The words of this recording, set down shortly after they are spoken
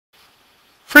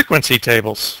Frequency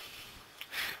tables.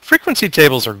 Frequency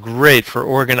tables are great for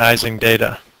organizing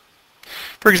data.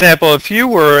 For example, if you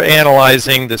were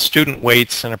analyzing the student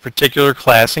weights in a particular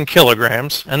class in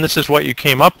kilograms, and this is what you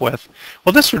came up with,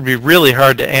 well, this would be really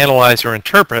hard to analyze or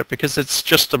interpret because it's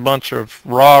just a bunch of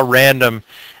raw, random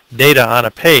data on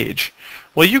a page.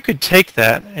 Well, you could take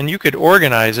that and you could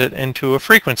organize it into a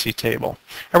frequency table.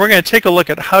 And we're going to take a look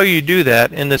at how you do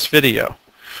that in this video.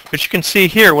 But you can see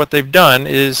here what they've done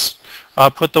is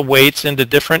put the weights into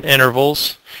different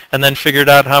intervals and then figured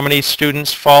out how many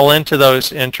students fall into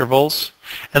those intervals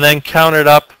and then counted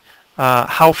up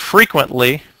how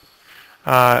frequently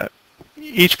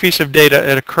each piece of data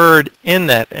had occurred in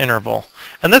that interval.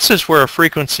 And this is where a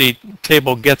frequency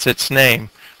table gets its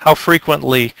name, how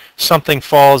frequently something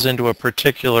falls into a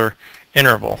particular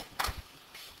interval.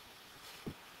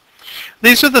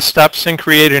 These are the steps in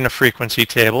creating a frequency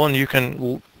table, and you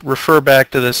can refer back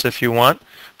to this if you want.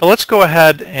 But let's go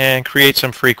ahead and create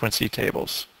some frequency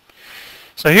tables.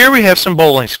 So here we have some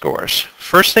bowling scores.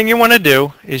 First thing you want to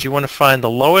do is you want to find the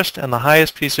lowest and the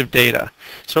highest piece of data.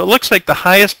 So it looks like the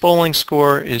highest bowling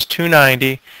score is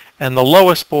 290 and the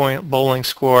lowest bowling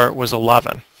score was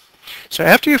 11. So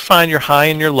after you find your high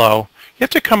and your low, you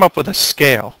have to come up with a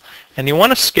scale. And you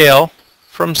want to scale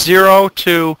from 0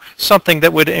 to something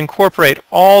that would incorporate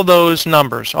all those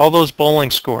numbers, all those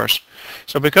bowling scores.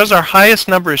 So because our highest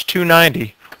number is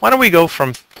 290, why don't we go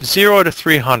from 0 to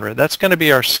 300? That's going to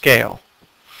be our scale.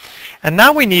 And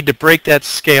now we need to break that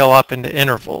scale up into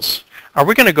intervals. Are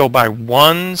we going to go by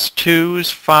 1s, 2s,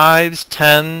 5s,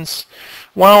 10s?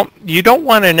 Well, you don't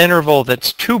want an interval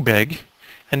that's too big,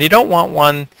 and you don't want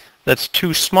one that's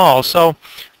too small. So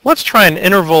let's try an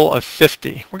interval of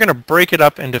 50. We're going to break it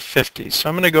up into 50s. So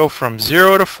I'm going to go from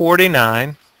 0 to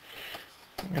 49.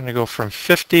 I'm going to go from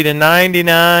 50 to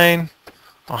 99,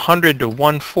 100 to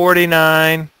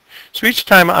 149. So each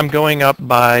time I'm going up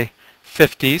by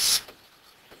 50s.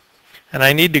 And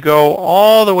I need to go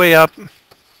all the way up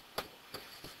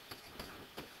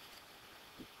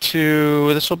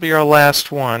to, this will be our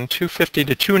last one, 250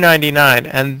 to 299.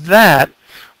 And that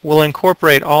will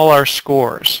incorporate all our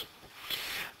scores.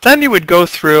 Then you would go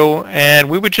through and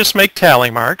we would just make tally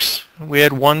marks. We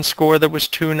had one score that was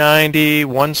 290,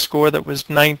 one score that was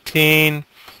 19,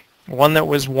 one that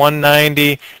was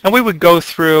 190, and we would go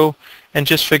through and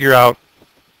just figure out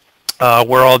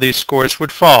where all these scores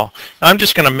would fall. Now, I'm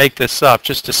just going to make this up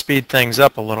just to speed things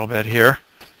up a little bit here.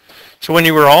 So when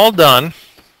you were all done,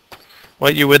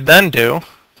 what you would then do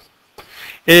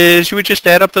is you would just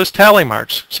add up those tally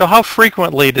marks. So how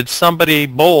frequently did somebody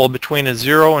bowl between a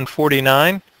 0 and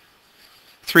 49?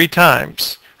 3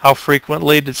 times. How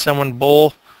frequently did someone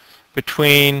bowl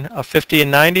between a 50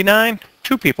 and 99?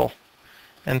 2 people.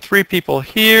 And 3 people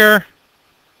here.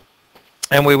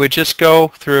 And we would just go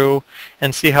through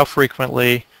and see how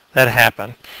frequently that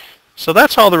happened. So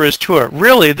that's all there is to it.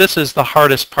 Really, this is the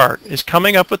hardest part, is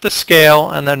coming up with the scale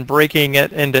and then breaking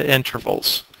it into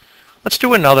intervals. Let's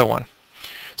do another one.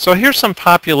 So here's some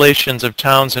populations of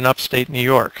towns in upstate New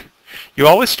York. You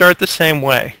always start the same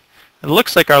way. It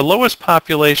looks like our lowest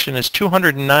population is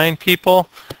 209 people,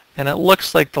 and it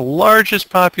looks like the largest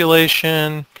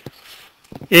population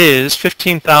is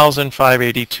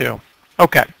 15,582.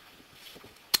 Okay.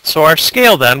 So our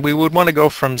scale then, we would want to go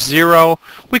from 0,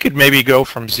 we could maybe go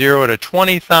from 0 to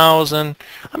 20,000.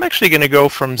 I'm actually going to go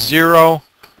from 0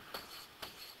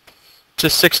 to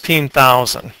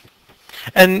 16,000.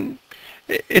 And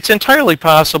it's entirely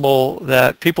possible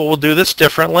that people will do this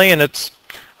differently, and it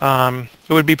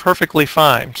would be perfectly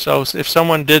fine. So if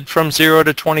someone did from 0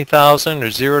 to 20,000 or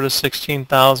 0 to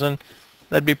 16,000,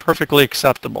 that'd be perfectly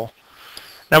acceptable.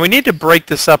 Now we need to break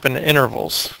this up into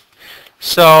intervals.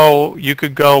 So you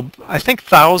could go, I think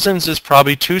thousands is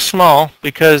probably too small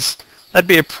because that'd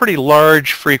be a pretty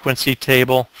large frequency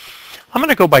table. I'm going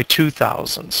to go by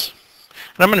 2,000s.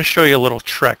 And I'm going to show you a little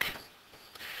trick.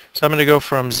 So I'm going to go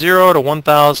from 0 to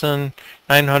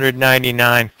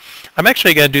 1,999. I'm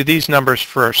actually going to do these numbers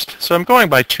first. So I'm going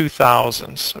by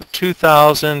 2,000s. So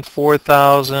 2,000,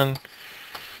 4,000,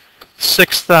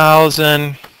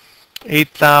 6,000,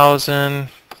 8,000,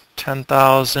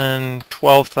 10,000,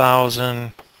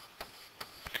 12,000,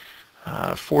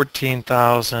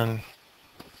 14,000,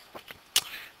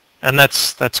 and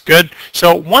that's good.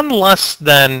 So one less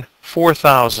than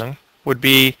 4,000 would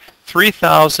be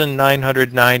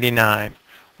 3,999.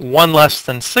 One less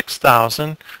than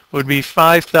 6,000 would be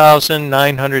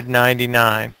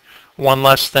 5,999. One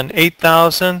less than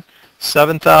 8,000,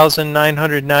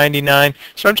 7,999.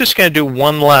 So I'm just going to do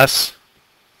one less.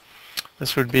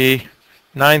 This would be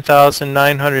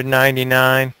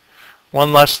 9,999.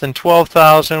 1 less than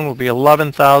 12,000 will be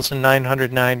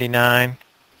 11,999.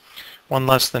 1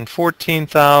 less than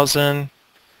 14,000,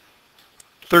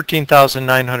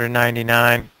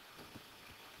 13,999.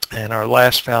 And our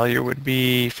last value would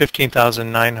be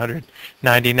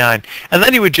 15,999. And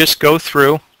then you would just go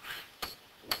through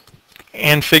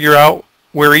and figure out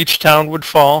where each town would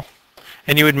fall.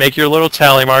 And you would make your little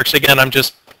tally marks. Again, I'm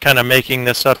just kind of making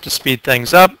this up to speed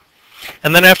things up.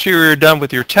 And then after you're done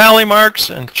with your tally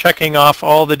marks and checking off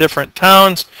all the different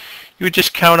towns, you would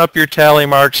just count up your tally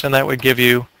marks, and that would give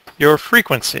you your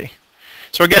frequency.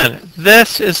 So again,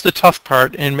 this is the tough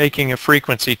part in making a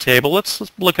frequency table. Let's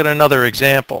look at another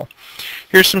example.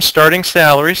 Here's some starting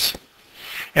salaries,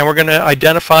 and we're going to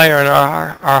identify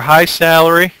our high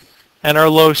salary and our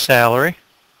low salary.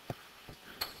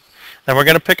 Then we're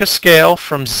going to pick a scale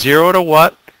from 0 to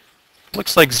what?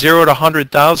 Looks like 0 to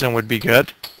 100,000 would be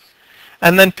good.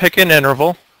 And then pick an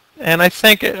interval. And I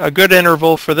think a good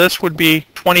interval for this would be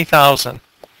 20,000.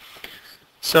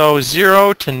 So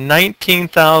 0 to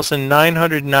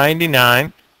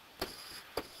 19,999.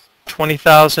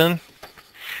 20,000.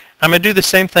 I'm going to do the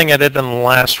same thing I did in the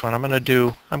last one. I'm going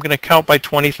to count by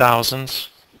 20,000s.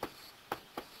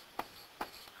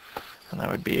 And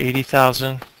that would be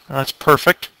 80,000. That's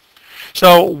perfect.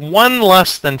 So 1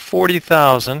 less than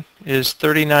 40,000 is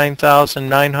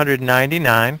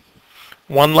 39,999.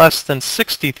 1 less than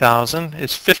 60,000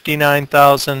 is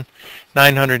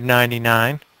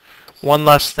 59,999. 1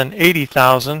 less than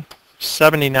 80,000,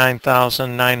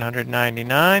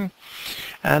 79,999.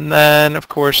 And then, of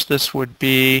course, this would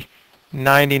be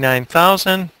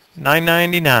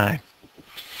 99,999.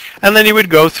 And then you would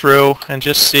go through and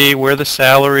just see where the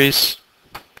salaries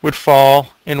would fall,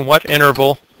 in what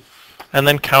interval, and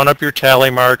then count up your tally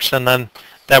marks, and then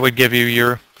that would give you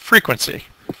your frequency.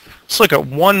 Let's look at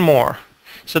one more.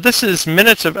 So this is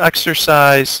minutes of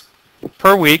exercise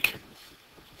per week.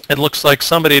 It looks like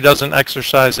somebody doesn't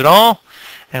exercise at all,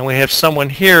 and we have someone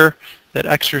here that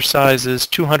exercises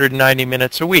 290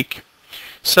 minutes a week.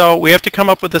 So we have to come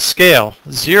up with a scale.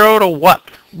 0 to what?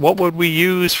 What would we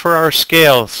use for our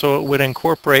scale so it would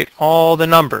incorporate all the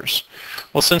numbers?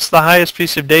 Well, since the highest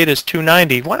piece of data is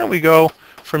 290, why don't we go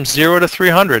from 0 to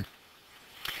 300?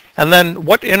 And then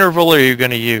what interval are you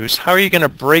going to use? How are you going to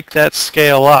break that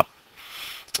scale up?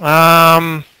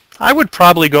 I would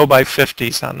probably go by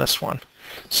 50s on this one.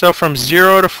 So from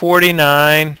 0 to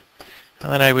 49,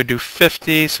 and then I would do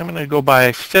 50. So I'm going to go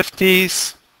by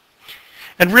 50s.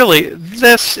 And really,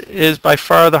 this is by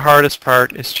far the hardest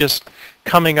part. It's just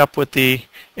coming up with the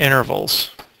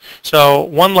intervals. So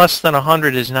 1 less than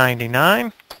 100 is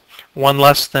 99. 1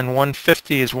 less than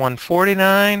 150 is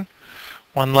 149.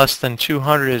 1 less than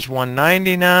 200 is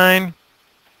 199.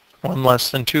 1 less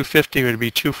than 250 would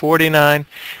be 249.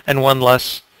 And 1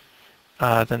 less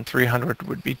than 300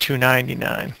 would be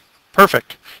 299.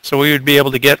 Perfect. So we would be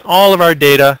able to get all of our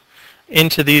data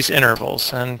into these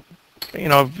intervals. And you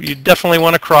know, you definitely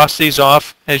want to cross these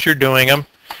off as you're doing them.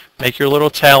 Make your little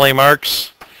tally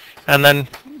marks, and then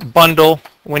bundle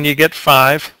when you get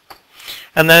 5.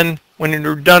 And then when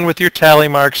you're done with your tally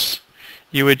marks,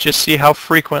 you would just see how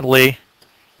frequently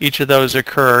each of those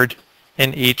occurred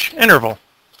in each interval.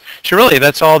 So really,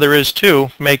 that's all there is to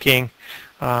making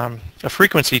a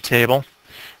frequency table.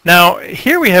 Now,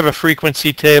 here we have a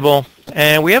frequency table,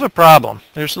 and we have a problem.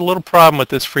 There's a little problem with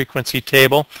this frequency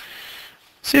table.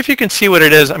 See if you can see what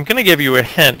it is. I'm going to give you a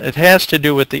hint. It has to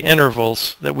do with the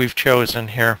intervals that we've chosen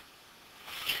here.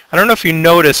 I don't know if you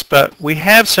noticed, but we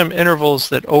have some intervals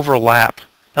that overlap.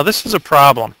 Now this is a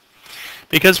problem,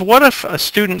 because what if a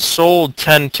student sold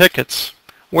 10 tickets?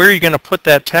 Where are you going to put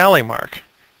that tally mark?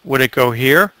 Would it go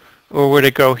here, or would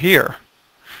it go here?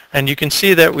 And you can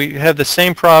see that we have the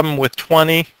same problem with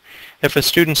 20. If a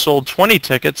student sold 20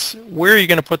 tickets, where are you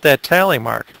going to put that tally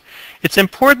mark? It's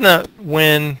important that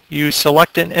when you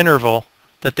select an interval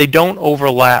that they don't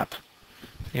overlap.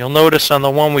 You'll notice on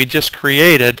the one we just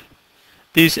created,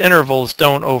 these intervals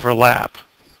don't overlap.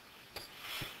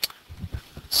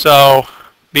 So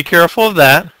be careful of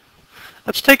that.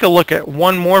 Let's take a look at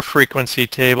one more frequency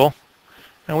table.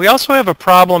 And we also have a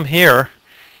problem here,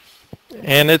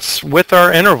 and it's with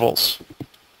our intervals.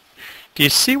 Do you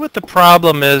see what the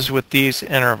problem is with these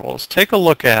intervals? Take a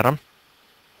look at them.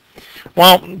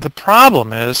 Well, the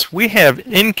problem is we have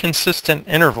inconsistent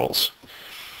intervals.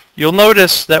 You'll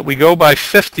notice that we go by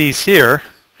 50s here,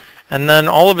 and then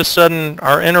all of a sudden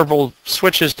our interval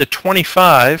switches to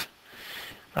 25.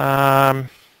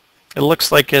 It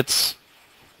looks like it's,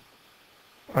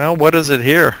 well, what is it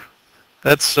here?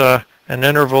 That's an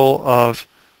interval of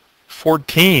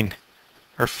 14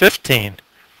 or 15.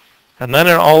 And then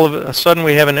all of a sudden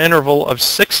we have an interval of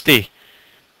 60.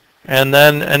 and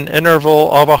then an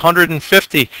interval of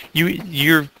 150.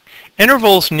 Your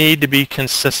intervals need to be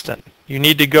consistent. You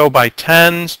need to go by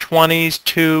 10s, 20s,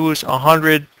 2s,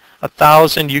 100,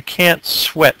 1,000. You can't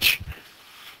switch.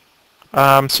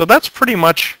 So that's pretty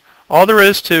much all there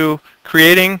is to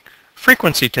creating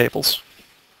frequency tables.